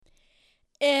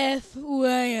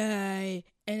FYI,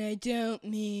 and I don't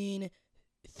mean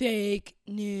fake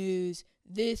news,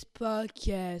 this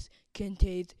podcast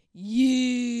contains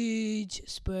huge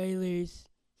spoilers.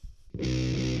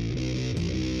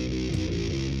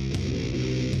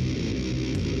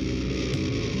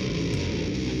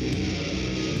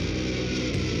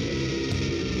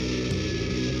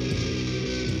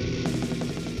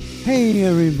 Hey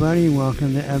everybody,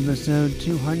 welcome to episode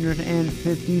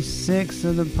 256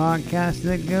 of the podcast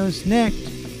that goes snicked.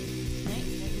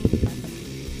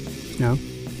 No, I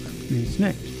mean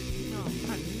snicked.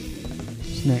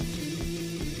 Snicked.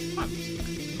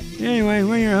 Anyway,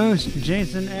 we're your hosts,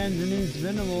 Jason and Denise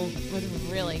Venable. With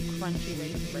really crunchy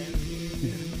Raisin Bran.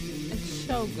 Yeah. It's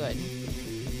so good.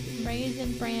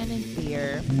 Raisin Bran and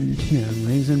beer. Yeah,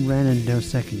 Raisin Bran and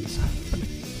Dos Equis.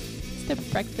 It's the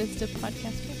breakfast of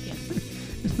podcast cooking.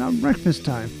 It's not breakfast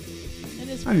time. It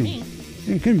is for me.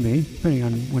 It could be, depending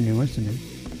on when you're listening.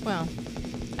 Well,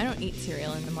 I don't eat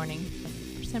cereal in the morning.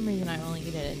 For some reason, I only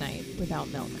eat it at night without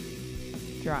milk.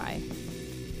 Dry.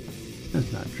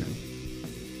 That's not true.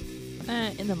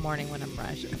 In the morning when I'm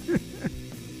rushed.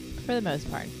 For the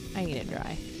most part, I eat it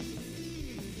dry.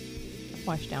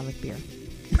 Washed down with beer.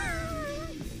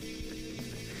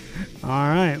 All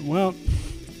right, well,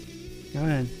 go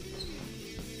ahead.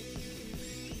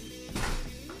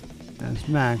 That's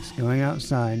Max going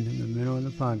outside in the middle of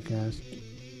the podcast.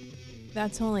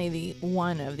 That's only the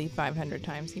one of the 500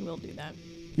 times he will do that.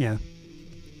 Yeah.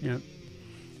 Yep.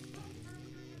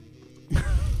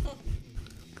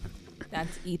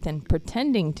 That's Ethan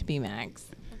pretending to be Max.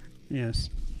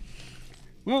 Yes.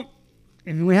 Well,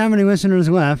 if we have any listeners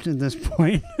left at this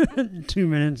point, 2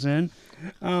 minutes in,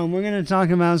 we're going to talk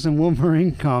about some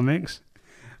Wolverine comics.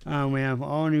 We have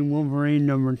All New Wolverine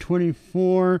number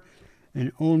 24 and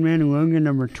Old Man Logan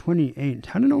number 28.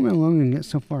 How did Old Man Logan get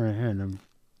so far ahead of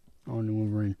All New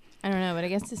Wolverine? I don't know, but I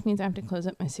guess this means I have to close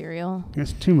up my cereal.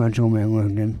 That's too much Old Man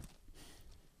Logan.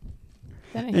 Is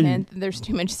that a hint that there's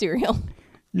too much cereal?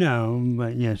 No,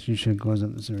 but yes, you should close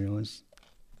up the cereal. It's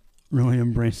really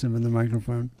abrasive in the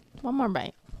microphone. One more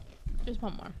bite. Just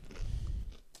one more.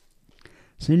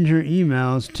 Send your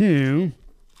emails to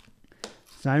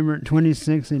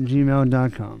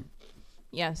cybert26@gmail.com.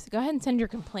 Yes, go ahead and send your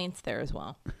complaints there as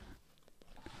well.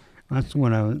 That's what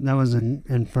that was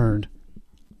inferred.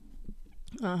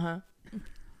 Uh-huh.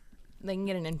 They can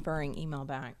get an inferring email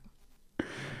back.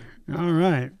 All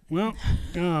right. Well,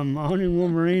 All New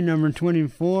Wolverine number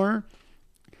 24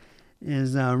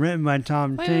 is written by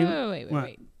Tom Taylor.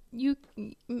 Wait.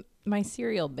 My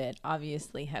cereal bit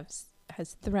obviously has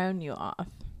thrown you off.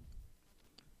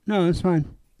 No, it's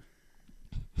fine.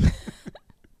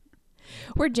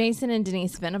 We're Jason and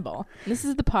Denise Venable. This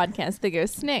is the podcast that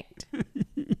goes snicked.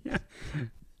 Yeah.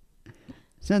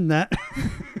 Said that.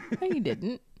 No, you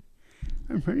didn't.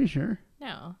 I'm pretty sure.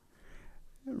 No.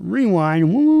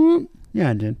 Rewind. Whoop.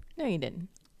 Yeah, I did. No, you didn't.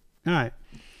 All right.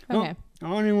 Okay.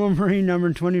 Well, All New Wolverine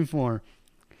number 24.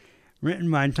 Written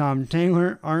by Tom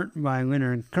Taylor. Art by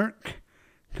Leonard Kirk.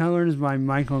 Colors by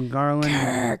Michael Garland.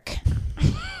 Kirk.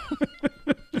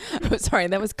 Oh, sorry,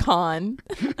 that was Con.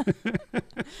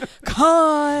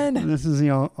 Con. This is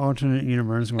the alternate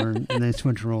universe where they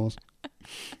switch roles.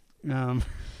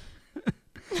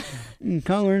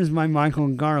 Colors by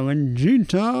Michael Garland,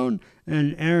 G-Tone,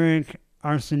 and Eric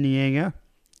Arciniega.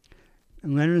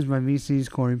 Letters by VC's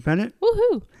Corey Pettit.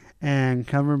 Woohoo. And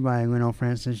cover by Lionel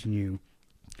Francis Yu.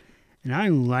 And I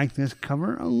like this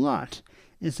cover a lot.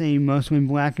 It's a mostly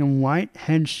black and white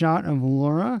headshot of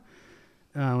Laura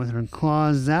with her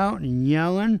claws out and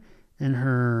yelling, and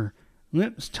her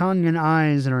lips, tongue, and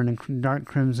eyes are in a dark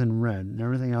crimson red. And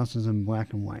everything else is in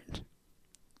black and white.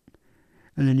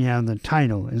 And then you have the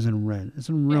title is in red. It's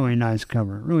a really nice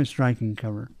cover, really striking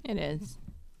cover. It is.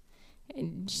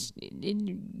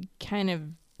 It kind of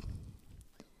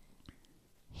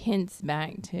hints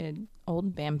back to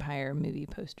old vampire movie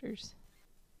posters.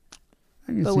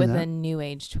 I can but see with that. a new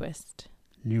age twist.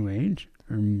 New age?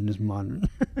 Or just modern?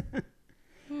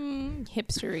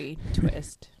 Hipstery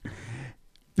twist.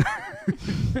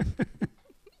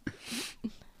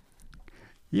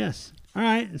 Yes. All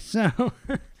right, so...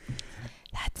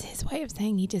 That's his way of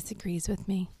saying he disagrees with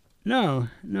me. No,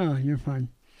 you're fine.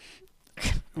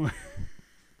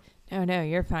 No,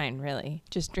 you're fine, really.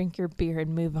 Just drink your beer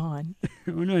and move on.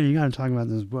 Well, no, you got to talk about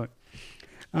this book.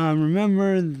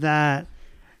 Remember that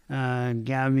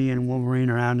Gabby and Wolverine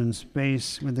are out in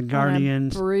space with the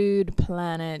Guardians. On a brood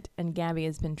planet, and Gabby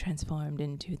has been transformed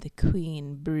into the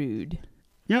Queen Brood.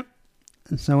 Yep.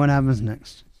 And so what happens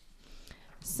next?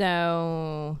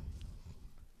 So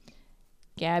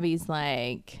Gabby's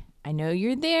like, I know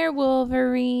you're there,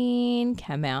 Wolverine.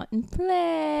 Come out and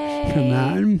play. Come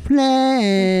out and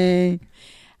play.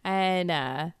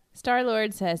 And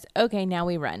Star-Lord says, okay, now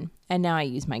we run. And now I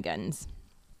use my guns.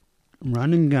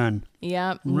 Run and gun.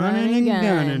 Yep. Running and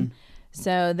gunning.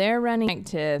 So they're running back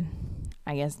to,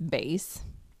 I guess, base.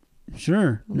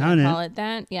 Sure. We Not call it. it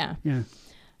that. Yeah. Yeah.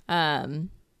 And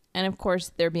of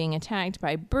course, they're being attacked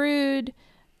by Brood.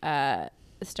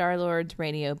 Star-Lord's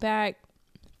radio back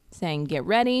saying, get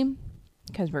ready,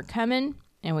 because we're coming,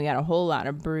 and we got a whole lot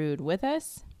of Brood with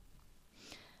us.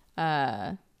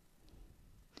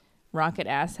 Rocket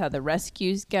asks how the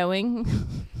rescue's going.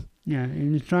 Yeah,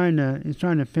 and he's trying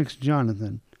to fix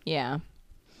Jonathan. Yeah.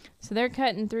 So they're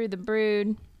cutting through the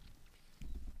Brood.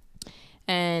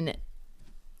 And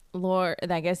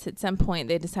I guess at some point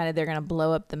they decided they're going to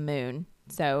blow up the moon.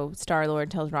 So Star-Lord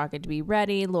tells Rocket to be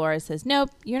ready. Laura says,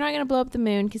 nope, you're not going to blow up the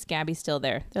moon because Gabby's still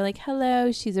there. They're like,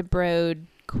 hello, she's a Brood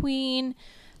queen.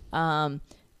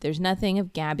 There's nothing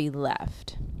of Gabby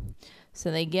left.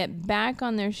 So they get back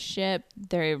on their ship.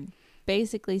 They're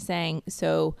basically saying,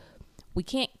 so we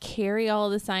can't carry all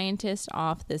the scientists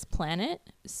off this planet.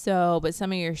 But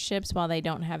some of your ships, while they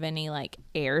don't have any like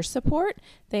air support,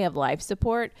 they have life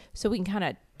support. So we can kind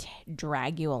of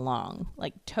drag you along,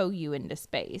 like tow you into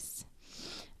space.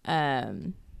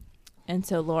 And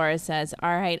so Laura says,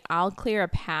 all right, I'll clear a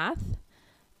path.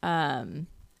 And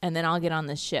then I'll get on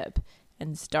the ship.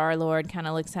 And Star-Lord kind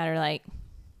of looks at her like,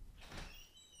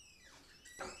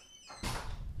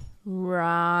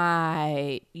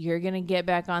 right, you're going to get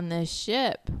back on this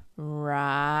ship,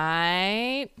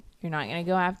 right? You're not going to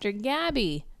go after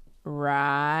Gabby,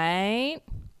 right?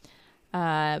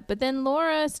 But then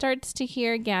Laura starts to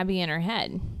hear Gabby in her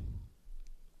head.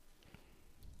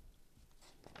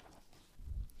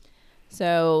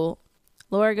 So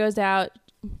Laura goes out,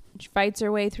 fights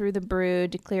her way through the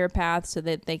Brood to clear a path so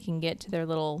that they can get to their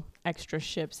little extra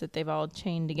ships that they've all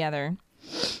chained together.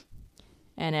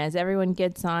 And as everyone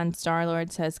gets on,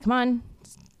 Star-Lord says, come on,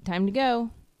 it's time to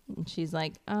go. And she's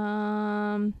like,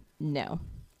 no.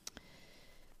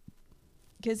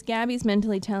 Because Gabby's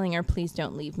mentally telling her, please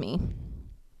don't leave me.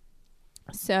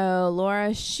 So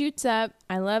Laura shoots up.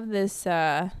 I love this,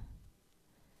 the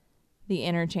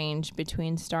interchange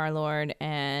between Star-Lord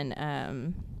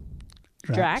and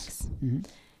Drax.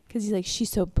 Because he's like, she's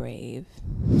so brave.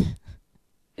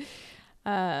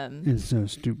 It's so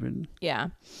stupid. Yeah.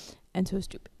 And so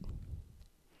stupid.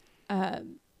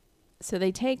 So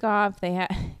they take off.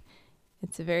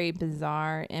 It's a very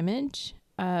bizarre image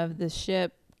of the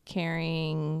ship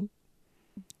carrying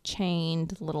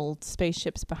chained little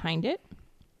spaceships behind it.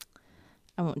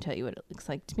 I won't tell you what it looks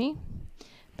like to me.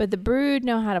 But the Brood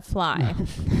know how to fly.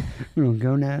 Little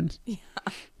gonads. Yeah.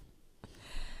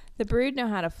 The Brood know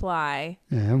how to fly.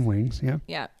 They have wings, yeah.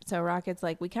 Yeah. So Rocket's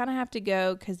like, we kind of have to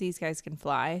go because these guys can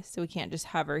fly. So we can't just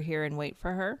hover here and wait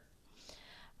for her.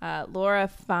 Laura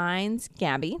finds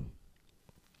Gabby.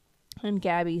 And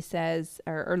Gabby says,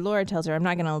 or Laura tells her, I'm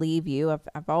not going to leave you.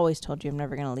 I've always told you I'm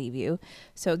never going to leave you.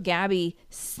 So Gabby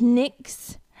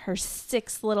snicks her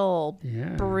 6 little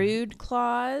Brood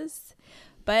claws.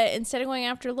 But instead of going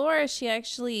after Laura, she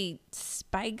actually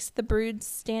spikes the Brood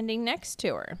standing next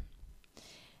to her.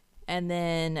 And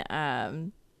then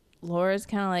Laura's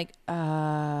kind of like,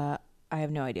 I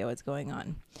have no idea what's going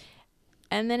on.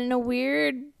 And then in a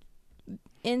weird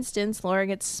instance, Laura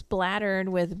gets splattered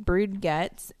with Brood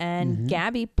guts, and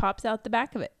Gabby pops out the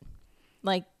back of it.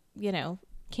 Like,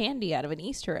 candy out of an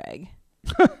Easter egg.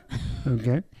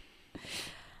 Okay.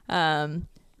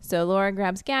 So Laura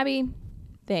grabs Gabby.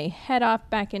 They head off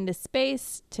back into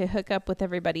space to hook up with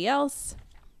everybody else.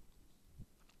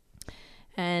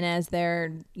 And as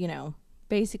they're,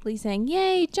 basically saying,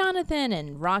 yay, Jonathan,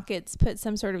 and Rocket's put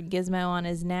some sort of gizmo on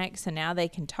his neck, so now they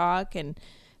can talk, and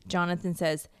Jonathan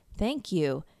says, thank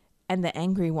you, and the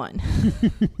angry one.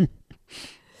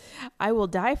 I will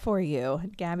die for you.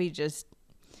 Gabby just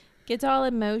gets all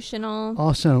emotional.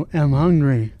 Also, I'm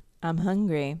hungry. I'm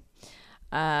hungry.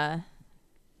 And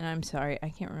I'm sorry, I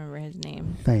can't remember his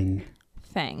name. Fang.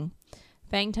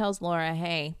 Fang tells Laura,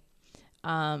 hey,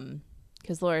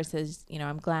 because Laura says,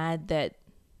 I'm glad that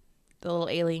the little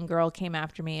alien girl came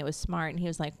after me. It was smart. And he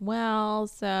was like, well,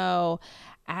 so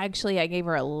actually I gave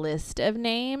her a list of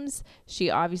names. She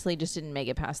obviously just didn't make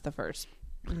it past the first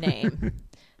name.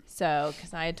 So,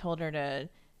 because I had told her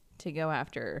to go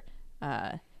after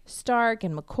Stark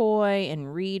and McCoy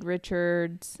and Reed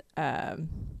Richards. But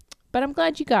I'm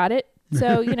glad you got it.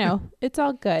 So, it's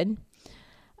all good.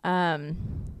 So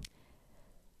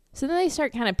then they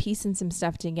start kind of piecing some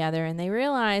stuff together, and they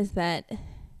realize that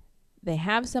they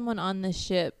have someone on the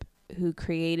ship who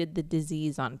created the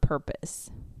disease on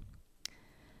purpose.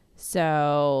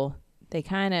 So they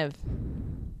kind of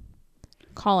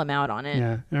call him out on it.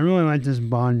 Yeah, and I really like this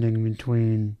bonding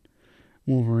between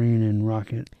Wolverine and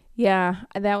Rocket. Yeah,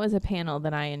 that was a panel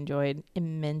that I enjoyed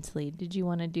immensely. Did you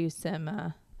want to do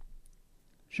some...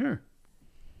 Sure.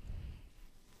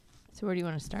 So where do you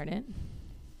want to start it?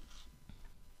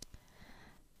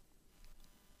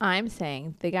 I'm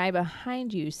saying the guy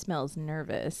behind you smells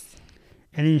nervous.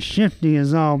 And he's shifty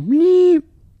as all bleep.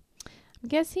 I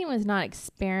guess he was not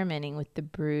experimenting with the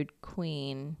Brood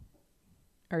Queen.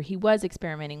 Or he was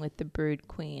experimenting with the Brood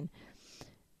Queen.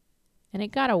 And it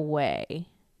got away.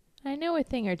 I know a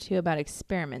thing or two about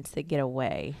experiments that get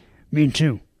away. Me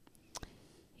too.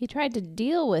 He tried to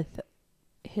deal with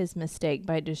his mistake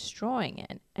by destroying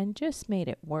it and just made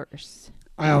it worse.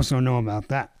 I also know about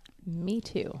that. Me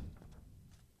too.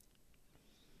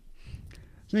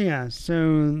 So yeah, so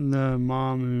the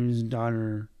mom whose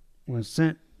daughter was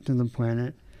sent to the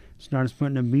planet starts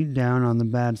putting a beat down on the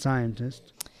bad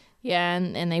scientist. Yeah,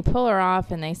 and they pull her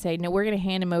off and they say, no, we're going to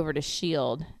hand him over to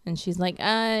S.H.I.E.L.D. And she's like,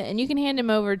 and you can hand him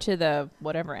over to the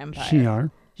whatever empire.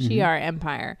 Shi'ar. Shi'ar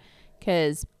Empire,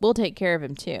 because we'll take care of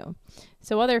him too.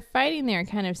 So while they're fighting, they're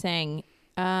kind of saying,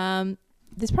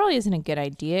 this probably isn't a good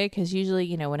idea, because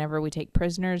usually, whenever we take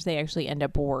prisoners, they actually end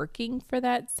up working for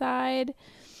that side.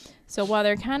 So while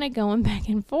they're kind of going back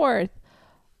and forth,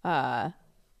 all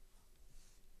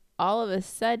of a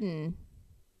sudden,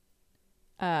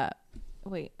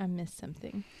 wait, I missed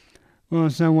something. Well,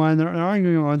 so while they're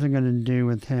arguing what they're going to do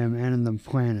with him and the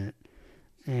planet,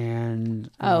 and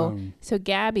so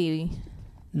Gabby.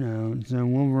 No, so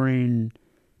Wolverine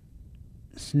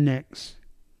snicks.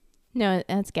 No,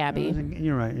 that's Gabby.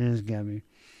 You're right, it is Gabby.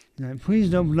 He's like, please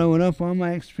don't blow it up, all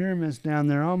my experiments down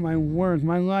there, all my work,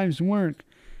 my life's work.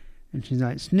 And she's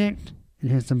like, snicked, and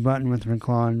hits the button with her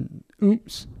claw, and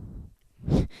oops.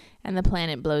 And the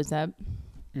planet blows up.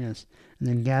 Yes. And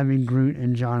then Gabby, Groot,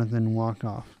 and Jonathan walk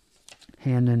off,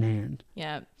 hand in hand.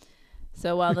 Yep.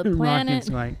 So while the planet... Rocket's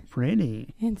like,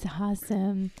 pretty. It's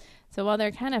awesome. So while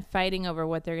they're kind of fighting over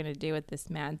what they're going to do with this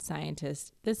mad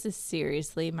scientist, this is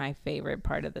seriously my favorite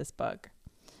part of this book.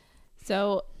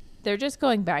 So they're just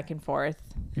going back and forth.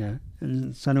 Yeah.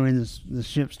 And suddenly the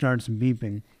ship starts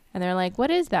beeping. And they're like, what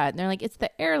is that? And they're like, it's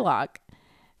the airlock.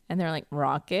 And they're like,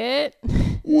 Rocket?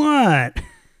 What?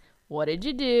 What did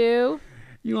you do?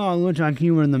 You all looked like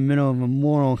you were in the middle of a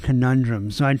moral conundrum,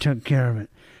 so I took care of it.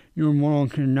 Your moral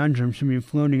conundrum should be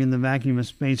floating in the vacuum of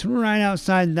space right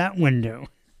outside that window.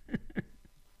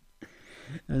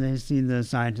 And they see the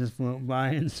scientists float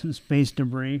by in some space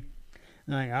debris.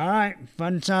 Like, all right,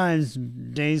 fun times,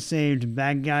 day saved,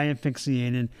 bad guy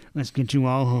asphyxiated. Let's get you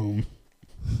all home.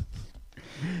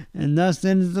 And thus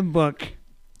ends the book.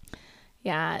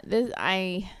 Yeah,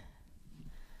 I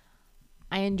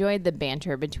enjoyed the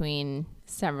banter between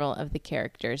several of the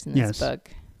characters in this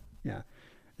book. Yeah.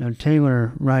 Now,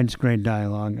 Taylor writes great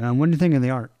dialogue. What do you think of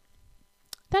the art?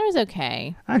 That was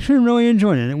okay. I actually really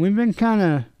enjoyed it. We've been kind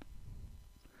of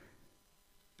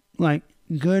like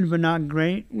good but not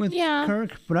great with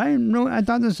Kirk, but I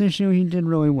thought this issue he did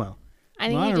really well. I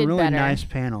think he did really better. Nice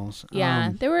panels.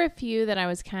 Yeah, there were a few that I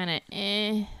was kind of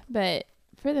but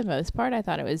for the most part, I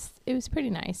thought it was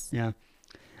pretty nice. Yeah,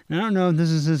 and I don't know if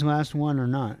this is his last one or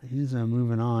not. He's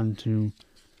moving on to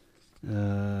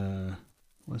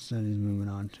what's that? He's moving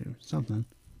on to something.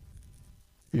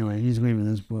 Anyway, he's leaving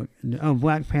this book. Oh,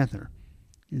 Black Panther.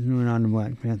 He's moving on to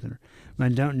Black Panther. But I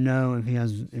don't know if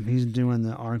he's doing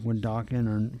the arc with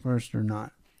Daken first or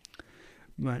not.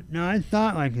 But no, I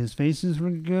thought like his faces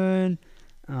were good.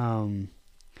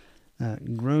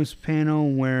 That gross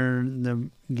panel where the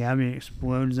Gabby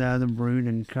explodes out of the Brood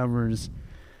and covers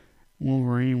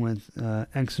Wolverine with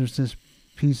Exorcist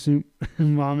pea soup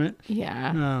vomit.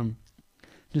 Yeah.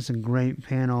 Just a great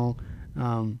panel.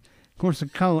 Of course, the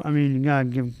color. I mean, you gotta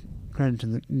give credit to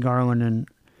the Garland and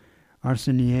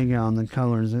Arciniega on the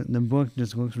colors. The book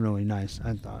just looks really nice,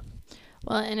 I thought.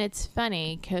 Well, and it's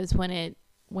funny because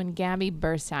when Gabby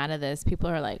bursts out of this, people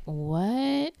are like,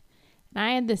 "What?" And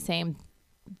I had the same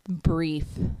brief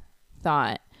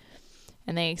thought,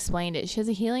 and they explained it. She has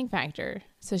a healing factor,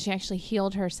 so she actually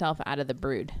healed herself out of the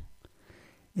Brood.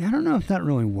 Yeah, I don't know if that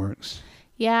really works.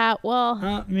 Yeah,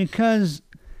 well, because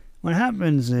what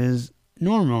happens is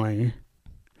normally.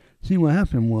 See, what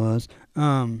happened was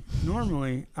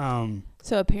normally.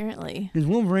 So apparently, because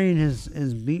Wolverine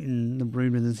has beaten the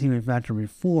Brood with his healing factor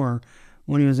before.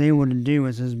 What he was able to do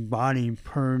was his body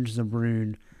purge the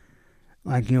Brood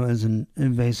like it was an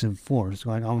invasive force,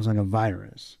 like almost like a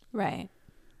virus. Right.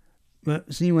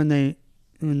 But see, when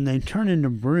they turn into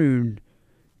Brood,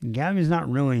 Gabby's not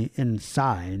really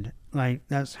inside. Like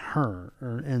that's her,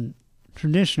 and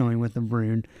traditionally with the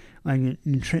brood. Like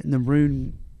the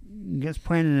brood gets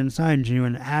planted inside you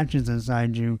and it hatches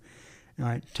inside you, and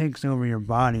it takes over your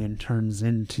body and turns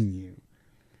into you.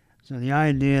 So the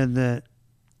idea that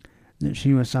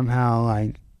she was somehow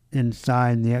like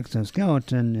inside the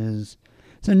exoskeleton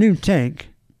it's a new take,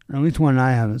 or at least one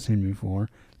I haven't seen before.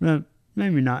 But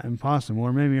maybe not impossible,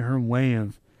 or maybe her way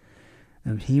of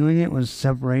healing it was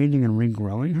separating and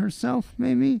regrowing herself,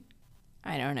 maybe?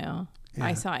 I don't know. Yeah.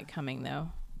 I saw it coming, though.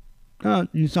 Oh,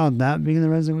 you saw that being the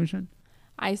resolution?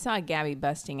 I saw Gabby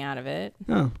busting out of it,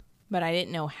 Oh, but I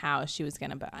didn't know how she was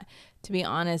going to. To be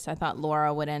honest, I thought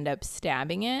Laura would end up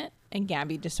stabbing it and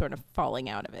Gabby just sort of falling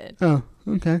out of it. oh,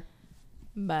 okay.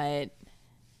 But,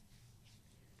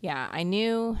 yeah, I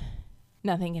knew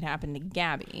nothing had happened to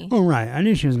Gabby. Oh, right. I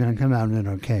knew she was going to come out of it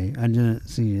okay. I didn't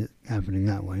see it happening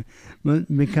that way.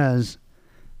 But because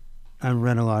I've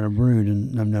read a lot of Brood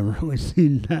and I've never really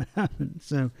seen that happen.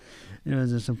 So it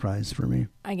was a surprise for me.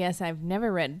 I guess I've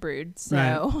never read Brood,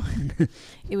 so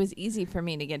it was easy for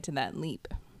me to get to that leap.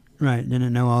 Right.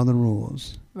 Didn't know all the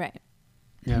rules. Right.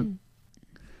 Yep.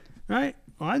 Right.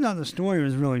 Well, I thought the story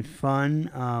was really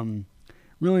fun.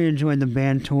 Really enjoyed the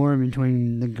banter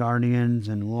between the Guardians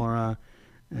and Laura.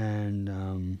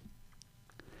 And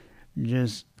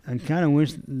I kind of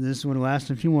wish this would last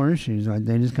a few more issues. Like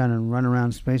they just kind of run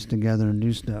around space together and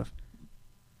do stuff.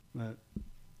 But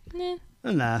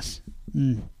alas,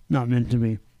 not meant to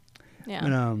be.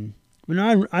 Yeah. But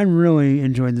I really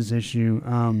enjoyed this issue.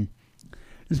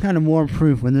 It's kind of more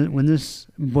proof when this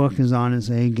book is on its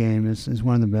A game. It's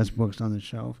one of the best books on the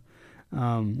shelf. What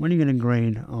are you going to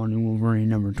grade on Wolverine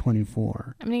number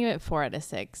 24? I'm going to give it 4 out of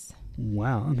 6.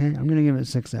 Wow. Okay, I'm going to give it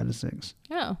 6 out of 6.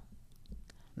 Oh.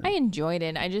 I enjoyed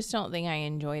it. I just don't think I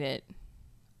enjoyed it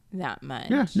that much.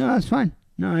 Yeah, no, that's fine.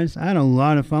 No, I had a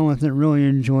lot of fun with it. Really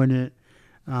enjoyed it.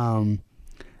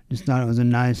 Just thought it was a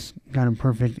nice, kind of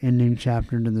perfect ending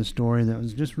chapter to the story that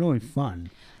was just really fun.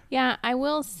 Yeah, I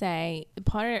will say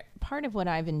part of what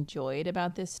I've enjoyed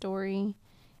about this story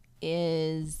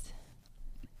is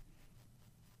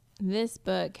this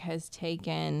book has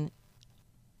taken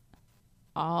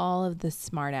all of the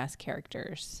smart-ass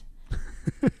characters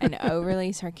and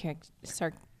overly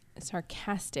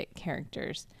sarcastic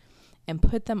characters and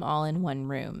put them all in one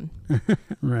room.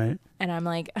 Right. And I'm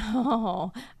like,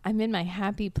 oh, I'm in my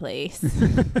happy place.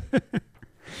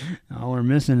 All we're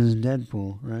missing is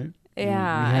Deadpool, right?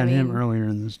 Yeah. We had him earlier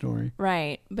in the story.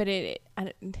 Right. But I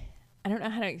don't know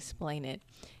how to explain it.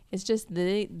 It's just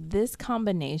this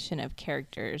combination of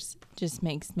characters just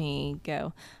makes me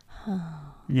go,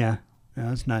 oh. Yeah,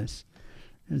 that's nice.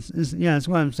 That's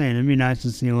what I'm saying. It'd be nice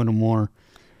to see a little more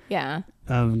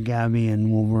of Gabby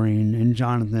and Wolverine and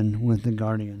Jonathan with the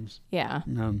Guardians. Yeah.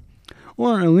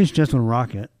 Or at least just with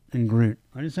Rocket and Groot.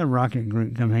 I just had Rocket and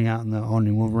Groot come hang out in the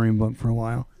all-new Wolverine book for a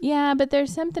while. Yeah, but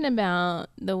there's something about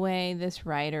the way this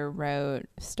writer wrote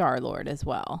Star-Lord as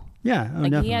well. Yeah,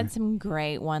 definitely. He had some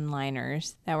great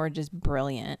one-liners that were just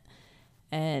brilliant.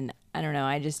 And I don't know,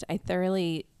 I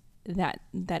thoroughly, that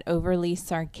overly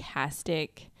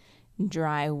sarcastic,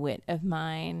 dry wit of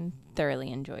mine,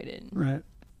 thoroughly enjoyed it. Right.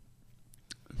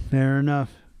 Fair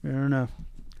enough.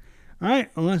 All right,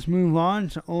 well, let's move on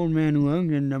to Old Man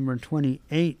Logan, number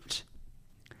 28.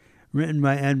 Written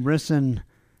by Ed Brisson.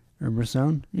 Or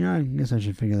Brisson? Yeah, I guess I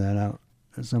should figure that out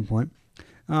at some point.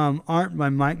 Art by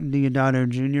Mike Deodato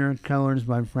Jr., colors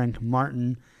by Frank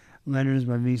Martin, letters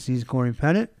by VC's Corey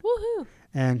Pettit. Woohoo!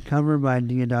 And cover by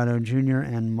Deodato Jr.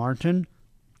 and Martin.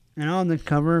 And on the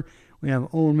cover, we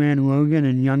have Old Man Logan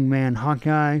and Young Man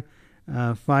Hawkeye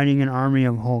fighting an army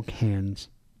of Hulk hands.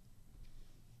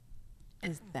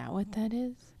 Is that what that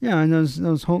is? Yeah, and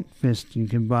those Hulk fists you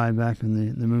could buy back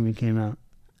when the movie came out.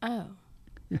 Oh.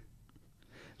 Yeah.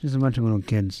 Just a bunch of little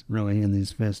kids, really, in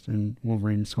these fists, and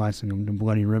Wolverine slicing them to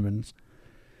bloody ribbons.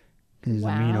 He's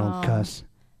a mean old cuss.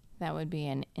 That would be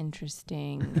an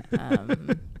interesting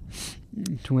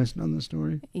twist on the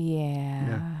story.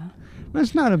 Yeah. But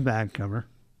it's not a bad cover.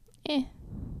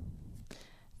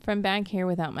 From back here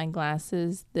without my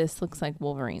glasses, this looks like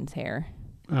Wolverine's hair.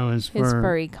 Oh, his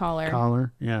furry collar.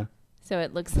 Collar, yeah. So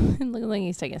it looks like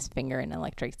he stuck his finger in an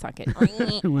electric socket.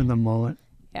 With a mullet.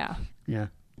 Yeah. Yeah.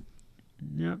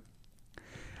 Yep.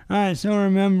 All right, so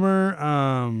remember,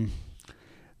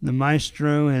 the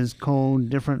Maestro has called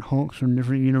different Hulks from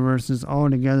different universes all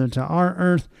together to our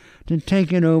Earth to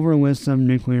take it over with some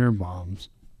nuclear bombs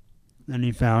that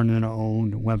he found in an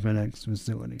old Weapon X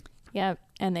facility. Yep,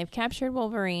 and they've captured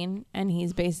Wolverine, and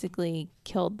he's basically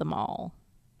killed them all.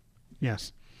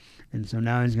 Yes, and so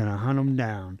now he's going to hunt them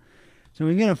down. So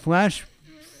we get a flash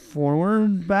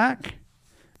forward back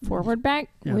Forward back?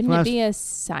 Yeah, Wouldn't it be a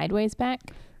sideways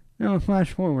back? No,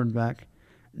 flash forward back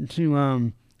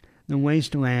to the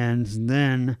wastelands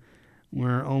then,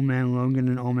 where Old Man Logan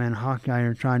and Old Man Hawkeye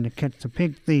are trying to catch the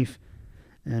pig thief,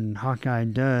 and Hawkeye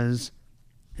does,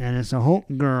 and it's a Hulk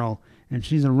girl, and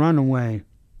she's a runaway,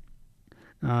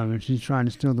 and she's trying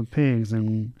to steal the pigs,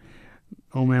 and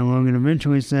Old Man Logan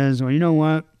eventually says, well, you know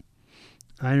what?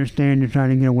 I understand you're trying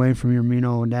to get away from your mean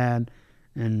old dad,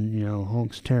 and, you know,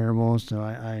 Hulk's terrible, so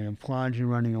I applaud you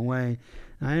running away.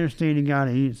 I understand you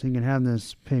gotta eat so you can have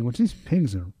this pig, which these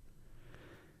pigs are,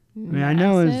 I mean, I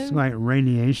know it's like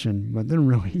radiation, but they're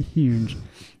really huge.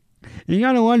 And you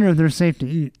gotta wonder if they're safe to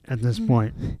eat at this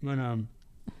point. But,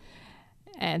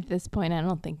 at this point, I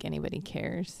don't think anybody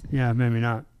cares. yeah, maybe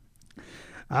not.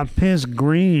 I pissed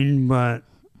green, but,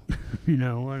 you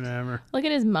know, whatever. Look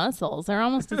at his muscles. They're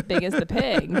almost as big as the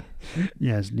pig.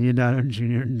 Yes, Deodato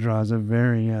Jr. draws a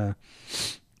very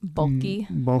Bulky.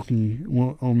 Old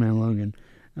Man Logan.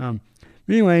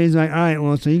 Anyway, he's like, all right,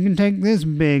 well, so you can take this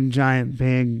big, giant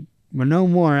pig, but no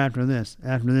more after this.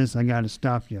 After this, I got to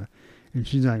stop you. And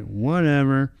she's like,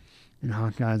 whatever. And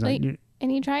Hawkeye's like,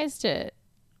 and he tries to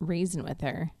reason with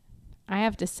her. I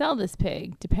have to sell this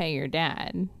pig to pay your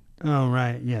dad. oh,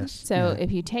 right, yes. So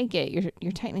if you take it,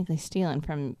 you're technically stealing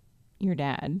from your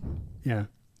dad. Yeah.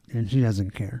 And she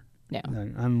doesn't care. No.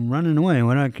 Like, I'm running away.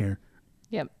 What do I care?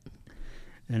 Yep.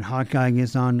 And Hawkeye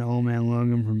gets on to Old Man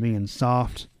Logan for being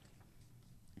soft.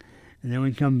 And then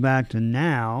we come back to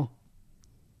now,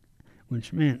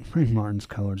 which, man, Frank Martin's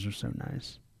colors are so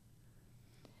nice.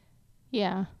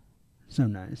 Yeah. So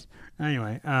nice.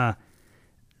 Anyway,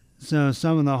 so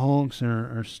some of the Hulks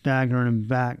are staggering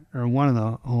back, or one of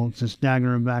the Hulks is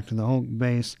staggering back to the Hulk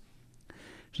base.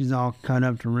 She's all cut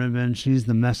up to ribbons. She's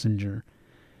the messenger.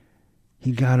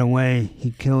 He got away.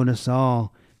 He killed us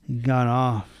all. He got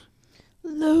off.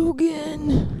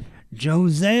 Logan.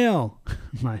 Joselle,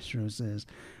 Maestro says.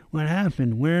 What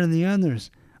happened? Where are the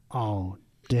others? All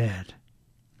dead.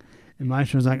 And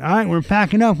Maestro's like, all right, we're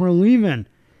packing up. We're leaving.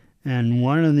 And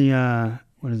one of the,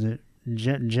 what is it?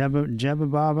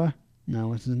 Jebba? No,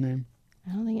 what's his name?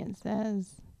 I don't think it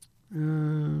says.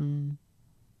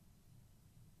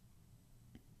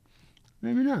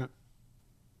 Maybe not.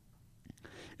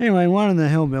 Anyway, one of the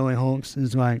hillbilly Hulks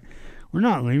is like, we're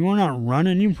not leaving. We're not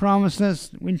running. You promised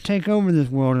us we'd take over this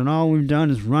world, and all we've done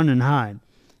is run and hide.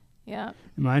 Yeah.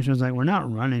 And Maestro's like, we're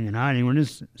not running and hiding. We're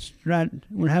just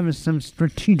we're having some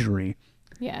strategery.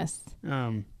 Yes.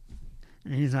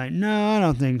 And he's like, no, I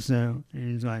don't think so.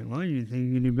 And he's like, well, you think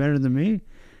you can do better than me?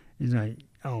 He's like,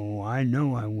 oh, I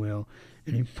know I will.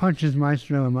 And he punches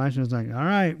Maestro, and Maestro's like, all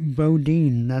right,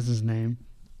 Bodine, that's his name.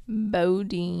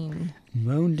 Bodine.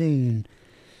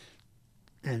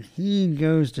 And he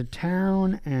goes to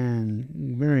town and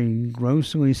very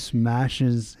grossly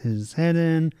smashes his head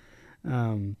in.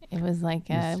 It was like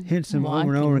a hits him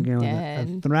over and over again Dead.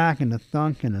 with a thrack and a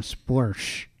thunk and a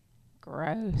splursh.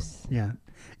 Gross. Yeah.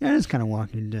 Yeah, it's kind of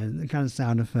Walking Dead. The kind of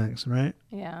sound effects, right?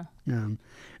 Yeah.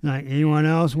 Like, anyone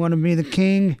else want to be the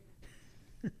king?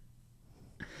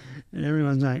 And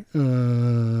everyone's like,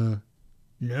 no.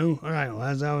 All right, well,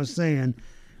 as I was saying,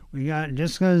 we got,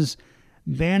 just because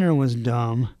Banner was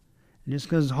dumb, just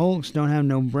because Hulks don't have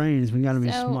no brains, we got to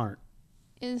be smart.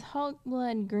 Is Hulk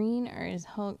blood green or is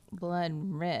Hulk blood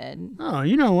red? Oh,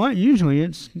 you know what? Usually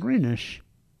it's greenish.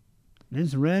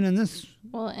 It's red in this.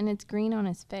 Well, and it's green on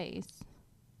his face.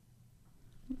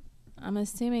 I'm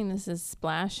assuming this is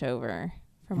splash over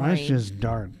from where That's just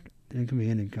dark. It can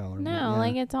be any color. No, yeah.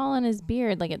 like it's all in his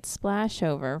beard, like it's splash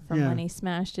over from when he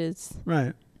smashed his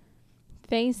right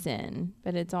face in,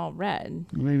 but it's all red.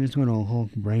 Maybe it's one of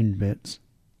Hulk brain bits.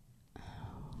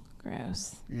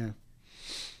 Gross. Yeah.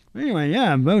 Anyway,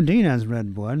 yeah, Bodine has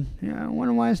red blood. Yeah, I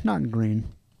wonder why it's not green.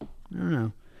 I don't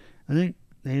know. I think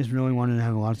they just really wanted to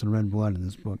have lots of red blood in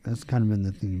this book. That's kind of been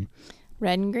the theme.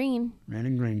 Red and green. Red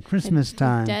and green. Christmas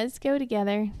time. It does go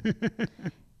together.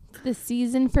 It's the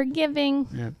season for giving.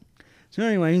 Yeah. So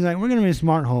anyway, he's like, we're going to be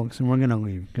smart Hulks and we're going to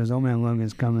leave because Old Man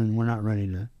Logan's coming. We're not ready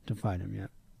to fight him yet.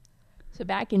 So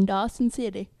back in Dawson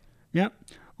City. Yep.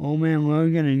 Old Man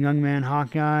Logan and Young Man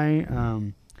Hawkeye are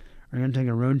going to take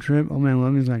a road trip. Old Man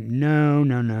Logan's like, no.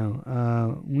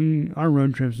 Our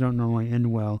road trips don't normally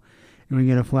end well. And we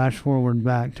get a flash forward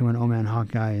back to when Old Man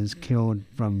Hawkeye is killed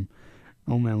from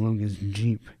Old Man Logan's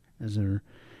Jeep as they're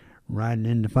riding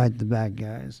in to fight the bad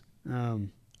guys. I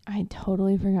had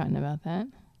totally forgotten about that.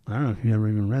 I don't know if you ever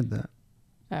even read that.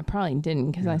 I probably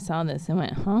didn't because I saw this and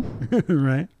went, huh?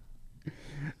 Right.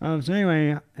 So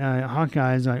anyway,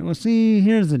 Hawkeye's like, well, see,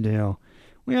 here's the deal.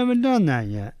 We haven't done that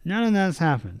yet. None of that's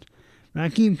happened. But I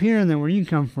keep hearing that where you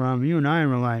come from, you and I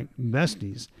were like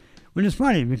besties, which is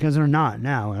funny because they're not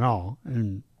now at all,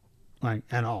 and like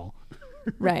at all.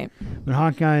 Right. But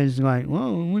Hawkeye's like,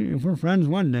 well, if we're friends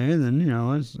one day, then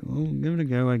we'll give it a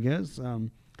go, I guess.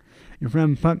 Your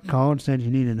friend Puck called, said you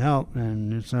needed help,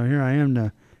 and so here I am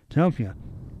to help you.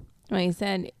 Well, he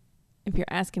said, if you're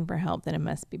asking for help, then it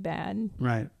must be bad.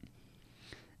 Right.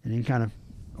 And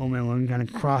Old Man Logan kind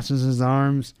of crosses his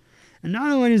arms. And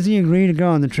not only does he agree to go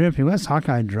on the trip, he lets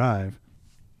Hawkeye drive.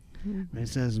 Mm-hmm. He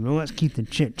says, well, let's keep the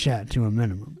chit-chat to a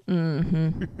minimum.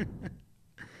 Mm-hmm.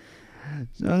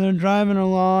 So they're driving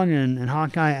along, and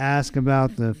Hawkeye asks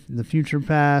about the future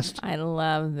past. I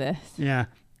love this. Yeah.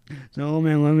 So Old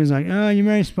Man Logan's like, oh, you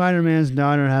marry Spider-Man's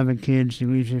daughter, have a kid, she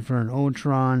leaves you for an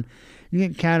Ultron. You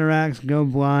get cataracts, go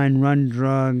blind, run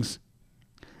drugs,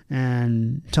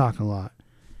 and talk a lot.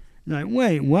 You're like,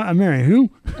 wait, what? I marry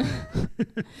who?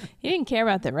 He didn't care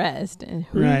about the rest. And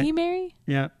who Right. did he marry?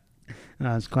 Yeah.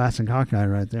 It's classic Hawkeye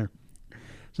right there.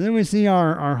 So then we see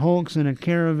our Hulks in a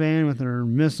caravan with their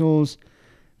missiles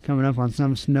coming up on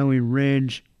some snowy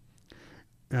ridge.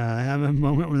 Have a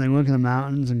moment where they look at the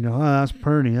mountains and go, oh, that's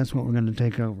pretty. That's what we're going to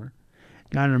take over.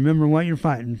 Got to remember what you're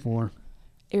fighting for.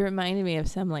 It reminded me of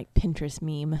some like Pinterest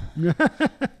meme.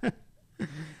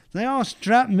 They all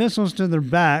strap missiles to their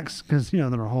backs because,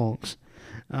 they're Hulks.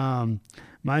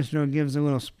 Maestro gives a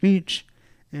little speech,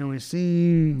 and we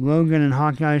see Logan and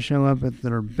Hawkeye show up at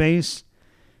their base.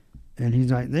 And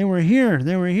he's like, they were here,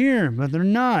 but they're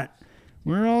not.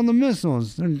 Where are all the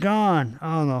missiles? They're gone.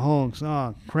 Oh, the Hulks.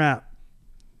 Oh, crap.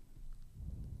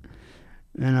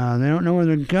 And they don't know where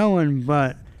they're going,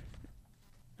 but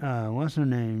what's her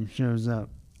name shows up.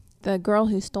 The girl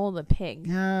who stole the pig.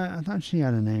 Yeah, I thought she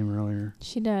had a name earlier.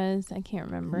 She does. I can't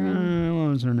remember. What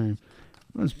was her name?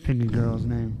 What was Piggy Girl's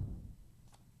name?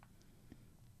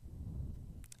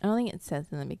 I don't think it says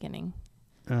in the beginning.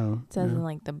 Oh. It says no. in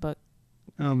like the book.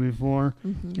 Oh, before?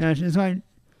 Mm-hmm. Yeah, it's like...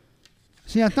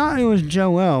 See, I thought it was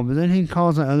Joelle, but then he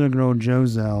calls the other girl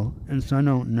Jozelle, and so I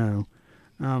don't know.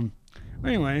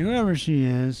 Anyway, whoever she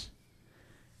is,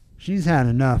 she's had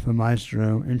enough of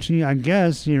Maestro, and I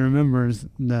guess she remembers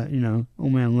that,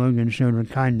 Old Man Logan showed her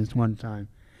kindness one time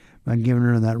by giving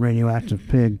her that radioactive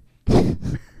pig.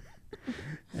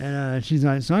 And she's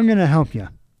like, so I'm going to help you.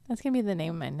 That's going to be the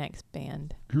name of my next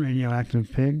band.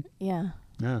 Radioactive pig? Yeah.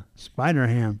 No,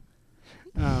 Spider-Ham.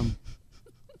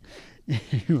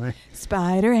 Anyway.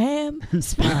 Spider-Ham.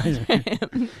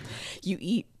 Spider-Ham. You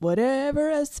eat whatever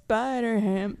a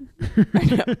Spider-Ham.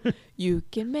 No, you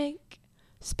can make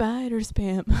spider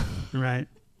spam. Right.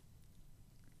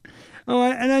 Oh,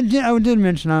 I did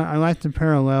mention I like the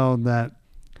parallel that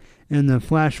in the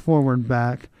flash forward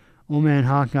back, Old Man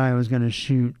Hawkeye was going to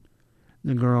shoot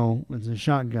the girl with a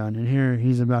shotgun, and here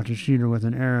he's about to shoot her with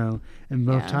an arrow, and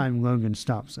both times Logan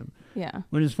stops him. Yeah.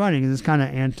 Which is funny because it's kind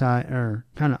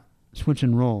of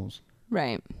switching roles.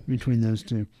 Right. Between those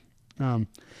two. So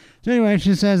anyway,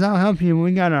 she says, I'll help you, but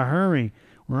we got to hurry.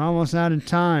 We're almost out of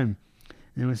time.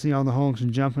 And we see all the Hulks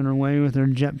jumping away with their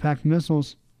jetpack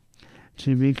missiles.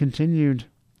 To be continued.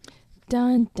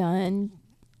 Dun, dun.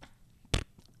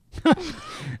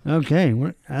 Okay,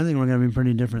 I think we're going to be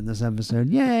pretty different this episode.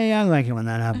 Yay, I like it when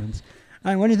that happens.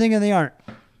 All right, what do you think of the art?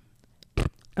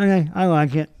 Okay, I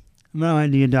like it. But I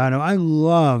like Deodato. I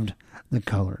loved the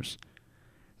colors.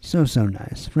 So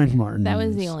nice. Frank Martin. That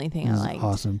was the only thing I liked.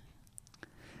 Awesome.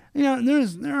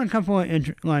 There are a couple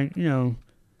of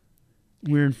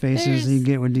weird faces you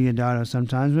get with Deodato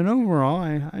sometimes, but overall,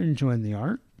 I enjoyed the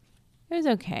art. It was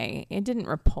okay. It didn't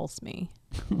repulse me.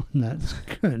 That's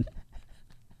good.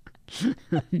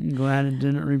 I'm glad it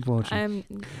didn't repulse you.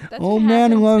 That's Old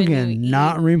Man Logan,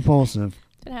 not repulsive.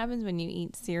 That's what happens when you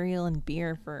eat cereal and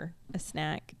beer for a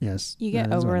snack. Yes. You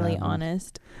get overly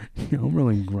honest.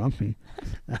 Overly grumpy.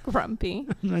 Grumpy.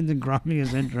 Like the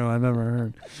grumpiest intro I've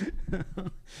ever heard.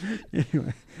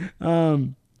 Anyway.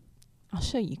 I'll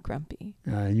show you grumpy.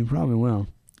 You probably will.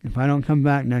 If I don't come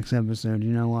back next episode,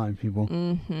 you know why, people.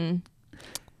 Mm-hmm.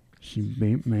 She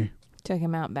beat me. Took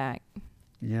him out back.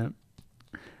 Yep.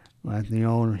 Like the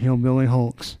old hillbilly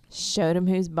Hulks. Showed him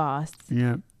who's boss.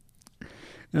 Yep.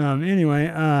 Anyway,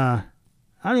 I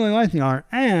really like the art,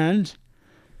 and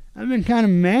I've been kind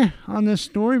of meh on this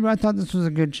story, but I thought this was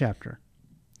a good chapter.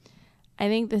 I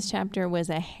think this chapter was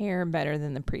a hair better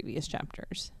than the previous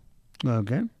chapters.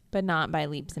 Okay. But not by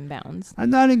leaps and bounds. I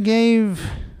thought it gave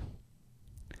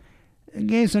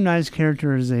some nice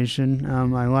characterization.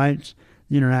 I liked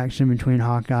the interaction between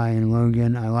Hawkeye and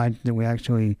Logan. I liked that we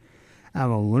actually have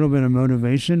a little bit of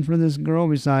motivation for this girl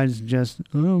besides just,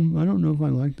 I don't know if I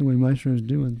like the way Maestro's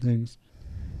doing things.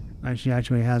 Like she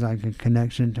actually has like a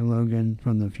connection to Logan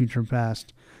from the future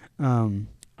past. I'm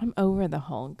over the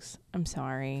Hulks. I'm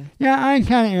sorry. Yeah, I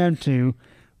kind of am too.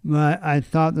 But I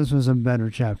thought this was a better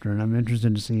chapter, and I'm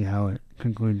interested to see how it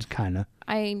concludes, kind of.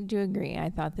 I do agree. I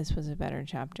thought this was a better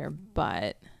chapter,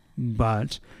 but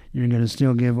You're going to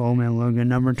still give Old Man Logan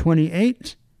number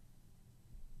 28?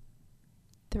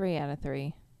 3 out of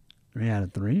 3. 3 out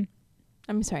of 3?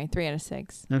 I'm sorry, 3 out of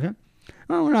 6. Okay.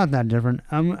 Well, we're not that different.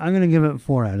 I'm going to give it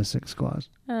 4 out of 6 claws.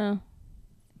 Oh.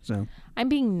 So. I'm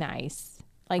being nice.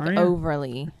 Like Are you?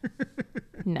 overly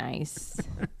nice.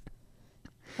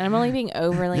 And I'm only being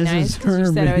overly This nice is because you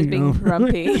her said I was being being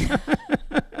overly- grumpy.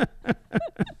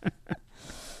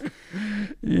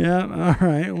 Yeah, all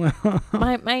right. Well.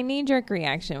 my knee-jerk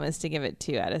reaction was to give it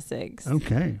 2 out of 6.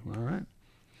 Okay, all right.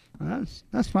 Well,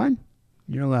 that's fine.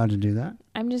 You're allowed to do that.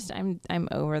 I'm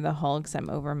over the Hulks. I'm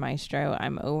over Maestro.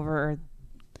 I'm over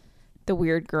the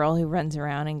weird girl who runs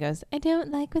around and goes, I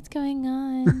don't like what's going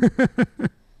on.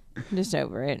 I'm just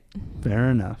over it.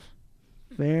 Fair enough.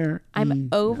 I'm enough.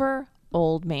 over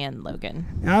Old Man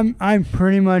Logan. I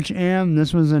pretty much am.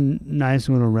 This was a nice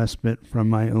little respite from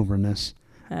my overness.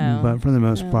 Oh, But for the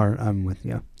most oh. part, I'm with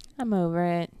you. I'm over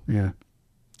it. Yeah,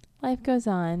 Life goes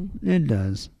on. it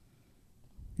does.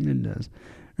 It does.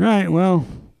 All right, well,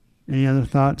 any other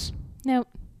thoughts? Nope.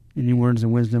 Any words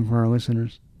of wisdom for our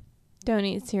listeners? Don't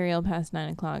eat cereal past 9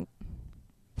 o'clock.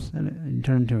 Said it. You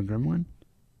turn into a gremlin?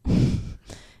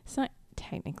 It's not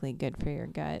technically good for your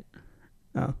gut.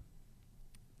 Oh.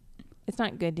 It's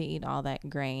not good to eat all that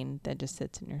grain that just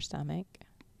sits in your stomach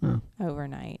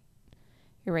overnight.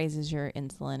 It raises your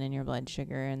insulin and your blood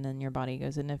sugar, and then your body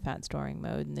goes into fat storing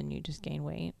mode, and then you just gain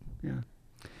weight. Yeah.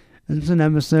 It's an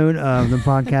episode of the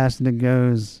podcast that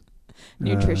goes...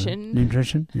 Nutrition.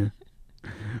 Nutrition? Yeah.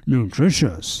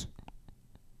 Nutritious.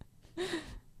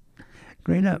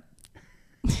 Great up.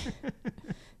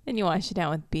 Then you wash it down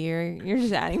with beer. You're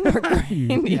just adding more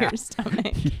grain to Yeah. your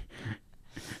stomach.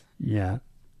 Yeah.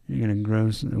 You're going to grow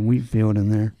a wheat field in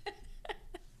there.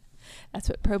 That's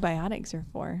what probiotics are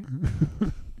for.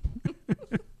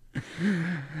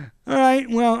 All right.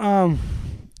 Well,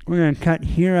 we're going to cut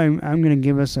here. I'm going to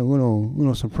give us a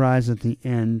little surprise at the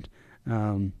end.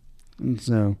 And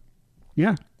so,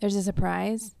 yeah. There's a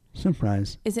surprise.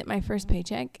 Surprise. Is it my first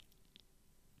paycheck?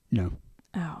 No.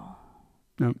 Oh.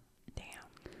 Nope. Damn.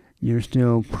 You're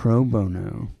still pro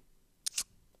bono.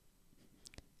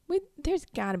 There's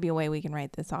got to be a way we can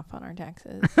write this off on our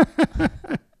taxes.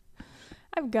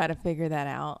 I've got to figure that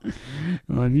out.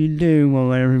 Well, if you do, we'll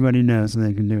let everybody know so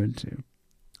they can do it too.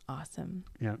 Awesome.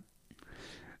 Yeah.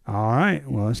 All right.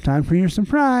 Well, it's time for your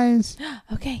surprise.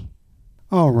 Okay.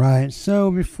 All right.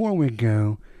 So before we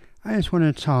go, I just want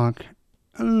to talk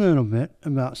a little bit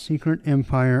about Secret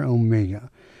Empire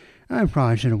Omega. I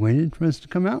probably should have waited for this to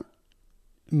come out,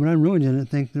 but I really didn't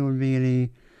think there would be any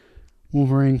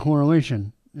Wolverine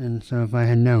correlation. And so if I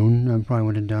had known, I probably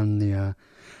would have done the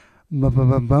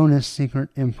bonus Secret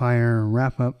Empire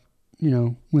wrap-up,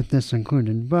 with this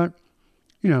included. But,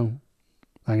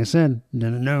 like I said,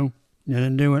 didn't know,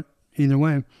 didn't do it either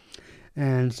way.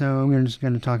 And so we're just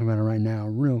going to talk about it right now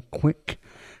real quick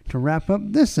to wrap up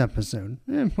this episode.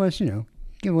 And plus,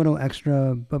 give a little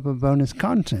extra bonus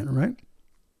content, right?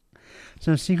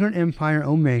 So Secret Empire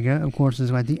Omega, of course, is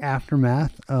like the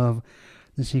aftermath of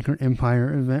the Secret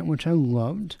Empire event, which I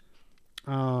loved.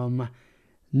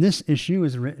 This issue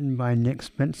is written by Nick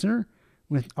Spencer,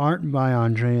 with art by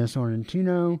Andrea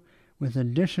Sorrentino, with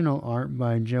additional art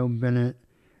by Joe Bennett,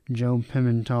 Joe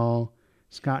Pimental,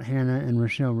 Scott Hanna, and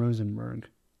Rochelle Rosenberg.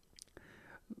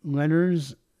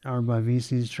 Letters are by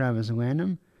VC's Travis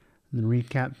Lanham. The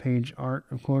recap page art,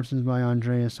 of course, is by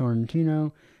Andrea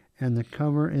Sorrentino, and the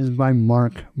cover is by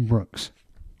Mark Brooks,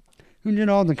 who did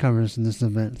all the covers in this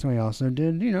event. So he also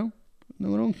did, the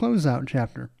little closeout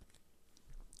chapter.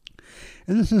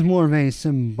 And this is more of a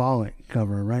symbolic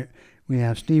cover, right? We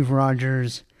have Steve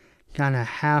Rogers kind of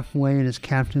halfway in his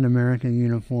Captain America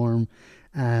uniform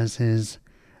as his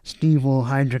Steve-Will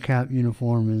Hydra Cap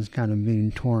uniform is kind of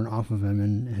being torn off of him,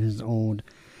 and his old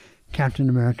Captain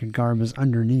America garb is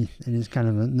underneath. It is kind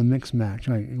of the mix match,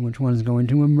 right? Which one is going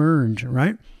to emerge,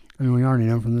 right? I mean, we already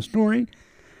know from the story,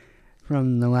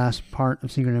 from the last part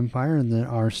of Secret Empire, that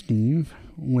our Steve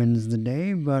wins the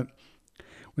day, but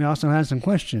we also had some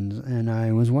questions, and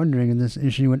I was wondering if this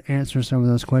issue would answer some of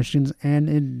those questions, and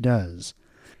it does.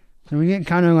 So we get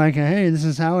kind of like hey, this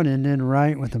is how it ended,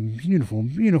 right? With a beautiful,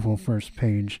 beautiful first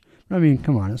page. I mean,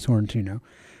 come on, it's Sorrentino.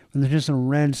 But there's just a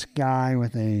red sky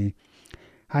with a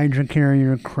Hydra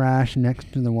carrier crash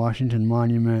next to the Washington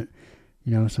Monument.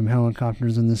 Some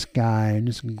helicopters in the sky.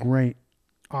 Just great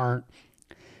art.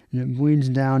 And it bleeds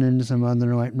down into some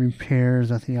other like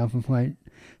repairs at the Alpha Flight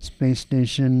space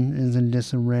station is in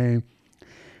disarray.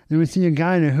 Then we see a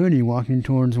guy in a hoodie walking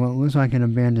towards what looks like an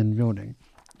abandoned building.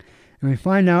 And we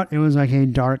find out it was like a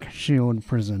dark shield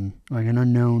prison, like an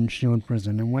unknown shield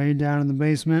prison. And way down in the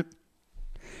basement,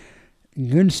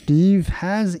 good Steve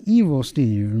has evil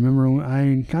Steve. Remember,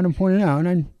 I kind of pointed out, and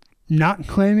I'm not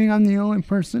claiming I'm the only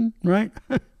person, right?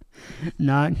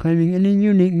 Not claiming any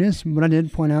uniqueness, but I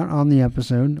did point out on the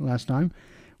episode last time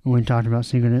when we talked about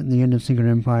the end of Secret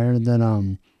Empire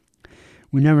that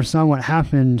we never saw what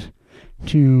happened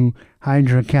to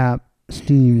Hydra Cap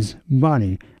Steve's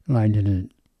body. Like, did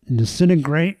it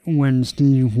disintegrate when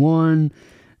Steve won,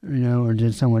 or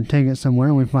did someone take it somewhere?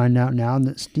 And we find out now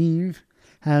that Steve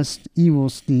has evil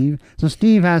Steve. So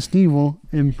Steve has Steve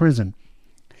in prison.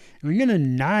 And we get a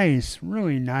nice,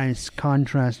 really nice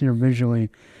contrast here visually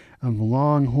of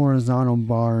long horizontal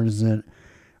bars that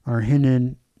are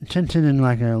tinted in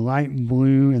like a light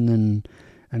blue and then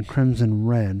a crimson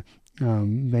red,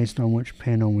 based on which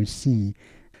panel we see.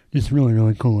 Just really,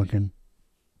 really cool looking.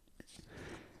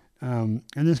 And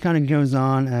this kind of goes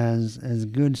on as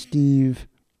good Steve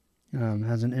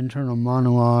has an internal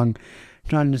monologue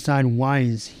trying to decide why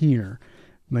he's here.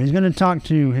 But he's going to talk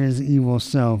to his evil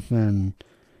self, and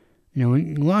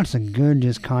lots of good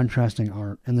just contrasting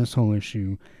art in this whole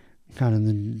issue. Kind of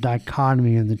the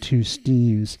dichotomy of the two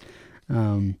Steves.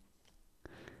 And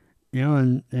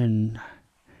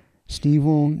Steve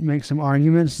will make some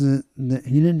arguments that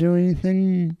he didn't do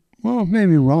anything, well,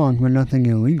 maybe wrong, but nothing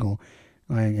illegal.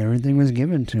 Like, everything was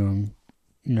given to him,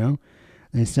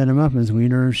 They set him up as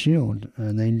leader of S.H.I.E.L.D.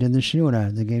 They did the S.H.I.E.L.D.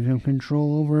 Act. They gave him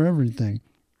control over everything.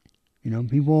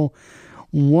 People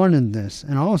wanted this.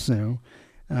 And also,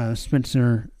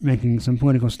 Spencer making some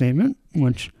political statement,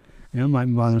 which,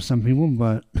 might bother some people,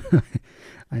 but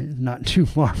not too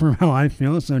far from how I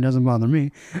feel, so it doesn't bother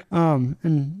me.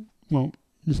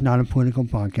 It's not a political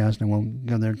podcast. I won't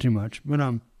go there too much. But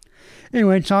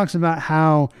anyway, it talks about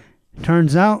how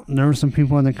turns out there were some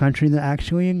people in the country that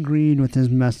actually agreed with his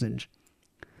message.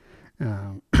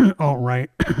 Alt-right,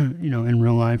 in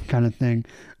real life kind of thing.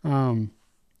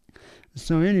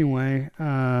 So anyway,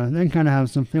 then kind of have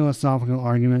some philosophical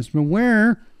arguments. But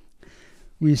where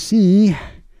we see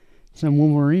some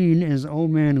Wolverine is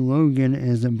Old Man Logan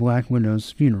is at Black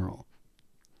Widow's funeral,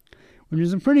 which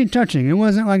is pretty touching. It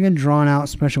wasn't like a drawn-out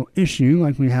special issue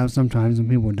like we have sometimes when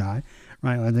people die,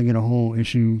 right? Like they get a whole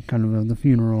issue kind of the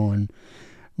funeral and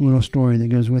a little story that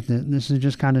goes with it. This is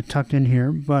just kind of tucked in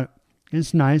here, but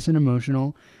it's nice and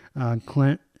emotional.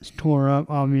 Clint is tore up,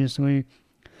 obviously.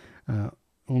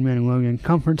 Old Man Logan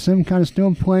comforts him, kind of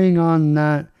still playing on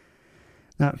that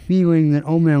feeling that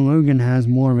Old Man Logan has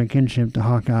more of a kinship to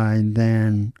Hawkeye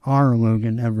than our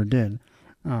Logan ever did.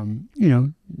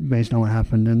 Based on what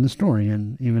happened in the story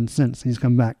and even since he's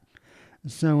come back.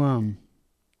 So,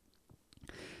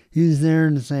 he's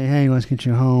there to say, hey, let's get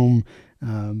you home.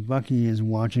 Bucky is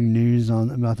watching news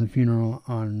about the funeral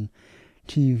on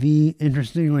TV.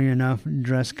 Interestingly enough,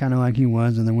 dressed kind of like he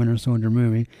was in the Winter Soldier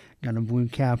movie. Got a blue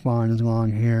cap on, his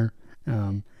long hair.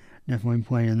 Definitely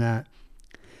playing that.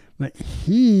 But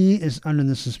he is under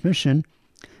the suspicion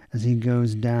as he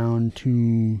goes down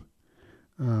to,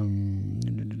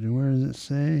 where does it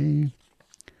say?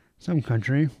 Some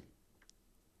country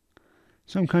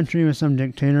with some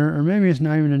dictator, or maybe it's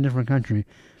not even a different country.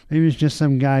 Maybe it's just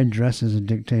some guy dressed as a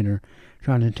dictator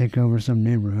trying to take over some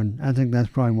neighborhood. I think that's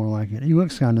probably more like it. He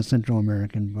looks kind of Central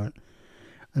American, but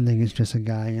I think it's just a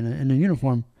guy in a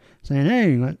uniform saying,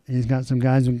 hey, he's got some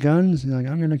guys with guns. He's like,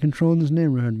 I'm going to control this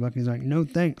neighborhood. Bucky's like, no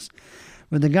thanks.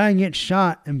 But the guy gets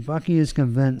shot, and Bucky is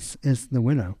convinced it's the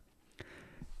Widow.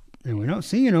 And we don't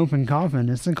see an open coffin.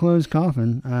 It's a closed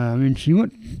coffin. She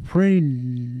looked pretty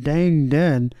dang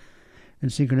dead in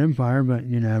Secret Empire, but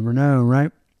you never know,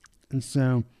 right? And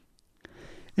so,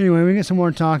 anyway, we get some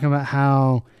more talk about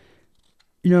how,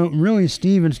 really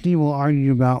Steve and Steve will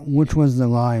argue about which was the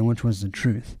lie and which was the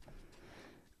truth.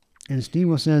 And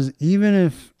Steve says, even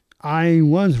if I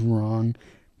was wrong,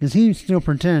 because he still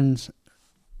pretends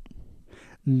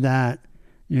that,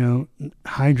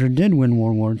 Hydra did win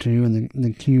World War II and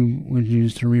the cube was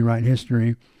used to rewrite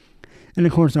history. And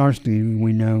of course, our Steve,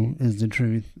 we know, is the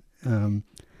truth,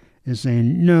 is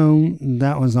saying, no,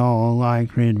 that was all a lie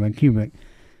created by Kubrick.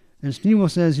 And Steve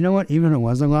says, you know what, even if it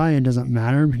was a lie, it doesn't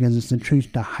matter because it's the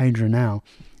truth to Hydra now.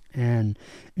 And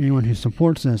anyone who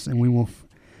supports us, and we will...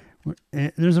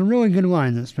 There's a really good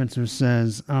line that Spencer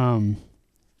says, what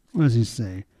does he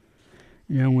say?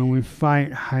 When you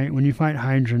fight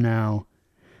Hydra now,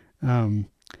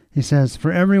 He says,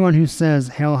 for everyone who says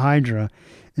Hail Hydra,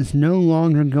 it's no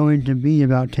longer going to be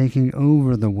about taking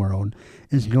over the world.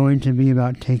 It's going to be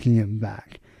about taking it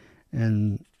back.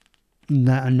 And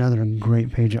that another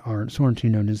great page of art.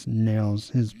 Sorrentino just nails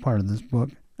his part of this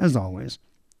book, as always.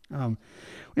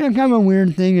 We have kind of a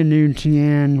weird thing in New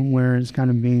Tian where it's kind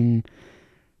of being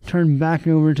turned back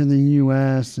over to the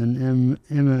U.S. and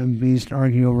Emma and Beast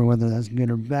argue over whether that's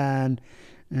good or bad.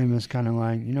 Emma's kind of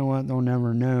like, you know what, they'll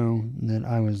never know that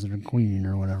I was their queen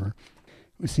or whatever.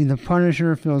 We see the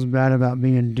Punisher feels bad about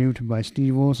being duped by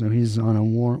Steve-O, so he's on a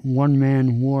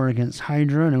one-man war against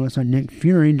Hydra, and it looks like Nick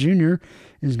Fury Jr.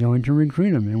 is going to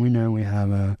recruit him. And we know we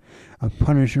have a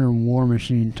Punisher War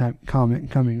Machine type comic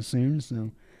coming soon,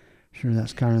 so sure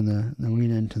that's kind of the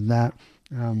lead into that.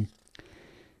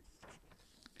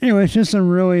 Anyway, it's just a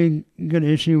really good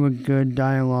issue with good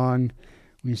dialogue.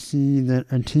 We see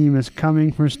that a team is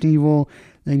coming for Steve-O.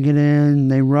 They get in,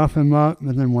 they rough him up,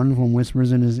 but then one of them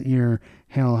whispers in his ear,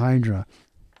 Hail Hydra.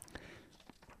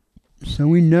 So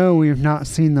we know we have not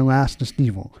seen the last of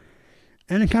Steve-O.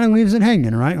 And it kind of leaves it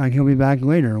hanging, right? Like he'll be back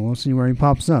later. We'll see where he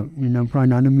pops up. You know, probably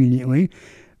not immediately.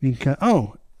 Because,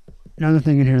 another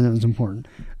thing in here that was important.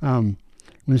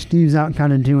 When Steve's out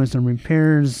kind of doing some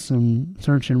repairs, some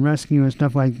search and rescue and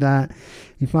stuff like that,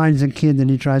 he finds a kid that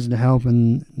he tries to help,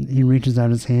 and he reaches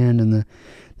out his hand, and the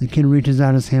kid reaches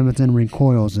out his hand but then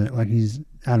recoils it like he's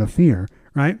out of fear,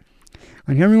 right?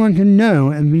 Like everyone can know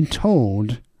and be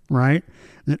told, right,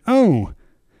 that,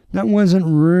 that wasn't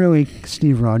really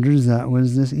Steve Rogers, that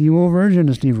was this evil version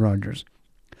of Steve Rogers.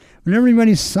 But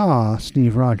everybody saw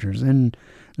Steve Rogers, and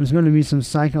there's going to be some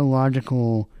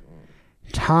psychological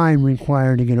time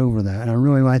required to get over that. And I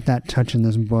really like that touch in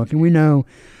this book. And we know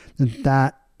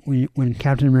that when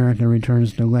Captain America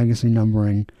returns to legacy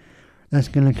numbering, that's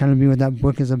going to kind of be what that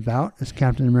book is about, is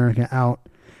Captain America out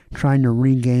trying to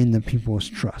regain the people's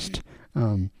trust.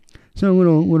 So a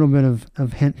little bit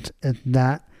of hint at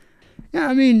that. Yeah,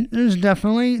 I mean, this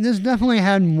definitely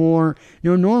had more,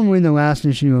 normally the last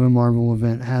issue of a Marvel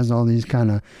event has all these kind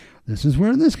of, this is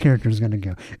where this character is going to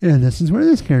go, and this is where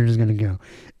this character is going to go.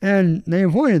 And they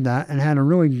avoided that and had a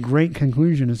really great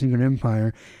conclusion to Secret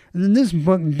Empire. And then this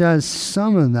book does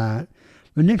some of that,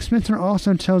 but Nick Spencer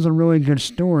also tells a really good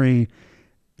story,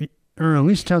 or at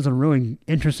least tells a really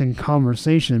interesting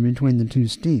conversation between the two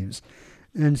Steves.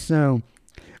 And so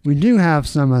we do have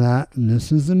some of that, and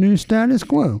this is the new status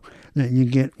quo that you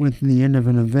get with the end of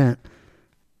an event.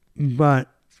 But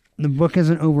the book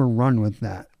isn't overrun with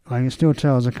that. Like, it still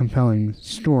tells a compelling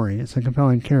story. It's a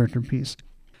compelling character piece.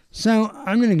 So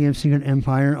I'm going to give Secret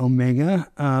Empire Omega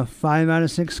 5 out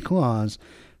of 6 claws.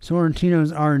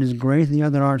 Sorrentino's art is great. The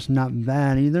other art's not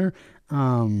bad either.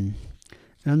 And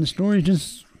the story's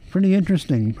just pretty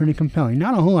interesting, pretty compelling.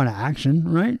 Not a whole lot of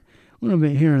action, right? A little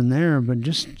bit here and there, but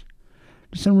just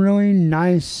a really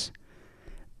nice,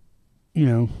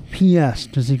 PS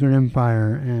to Secret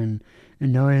Empire, and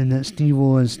knowing that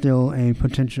Steve-O is still a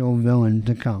potential villain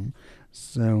to come.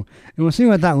 So, and we'll see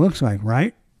what that looks like,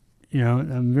 right?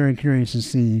 I'm very curious to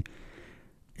see,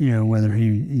 whether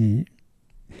he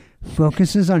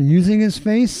focuses on using his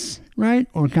face, right?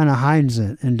 Or kind of hides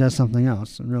it and does something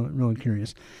else. I'm really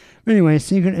curious. But anyway,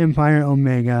 Secret Empire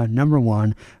Omega, number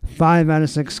 1, 5 out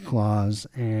of 6 claws,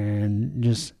 and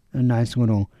just a nice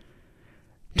little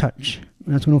touch.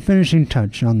 Nice little finishing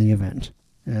touch on the event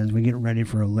as we get ready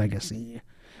for a legacy.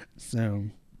 So,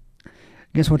 I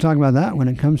guess we'll talk about that when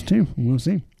it comes to. We'll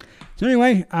see. So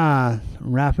anyway,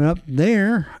 wrap it up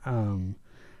there.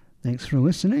 Thanks for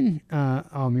listening,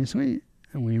 obviously.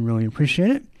 And we really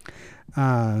appreciate it.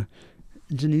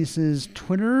 Janice's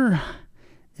Twitter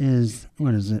is,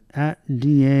 what is it?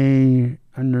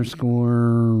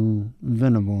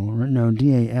 @DA_Venable. No,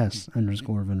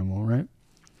 DAS_Venable, right?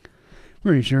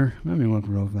 Pretty sure. Let me look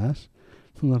real fast.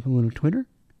 Pull up a little Twitter.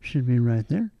 Should be right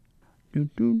there.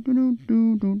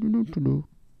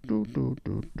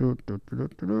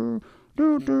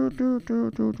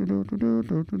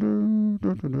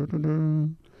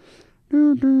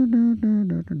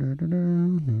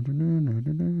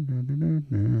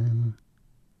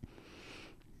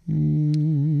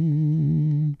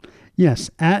 Yes,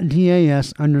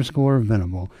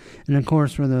 @DAS_Venable. And of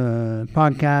course, for the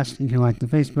podcast, you can like the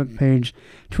Facebook page.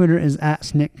 Twitter is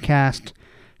 @SnickCast.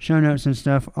 Show notes and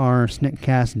stuff are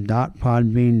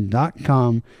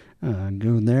snickcast.podbean.com.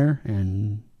 Go there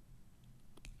and,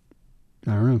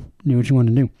 I don't know, do what you want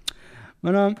to do.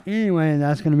 But anyway,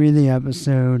 that's going to be the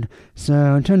episode.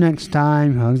 So until next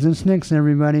time, hugs and snicks,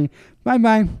 everybody.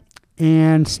 Bye-bye.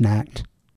 And snacked.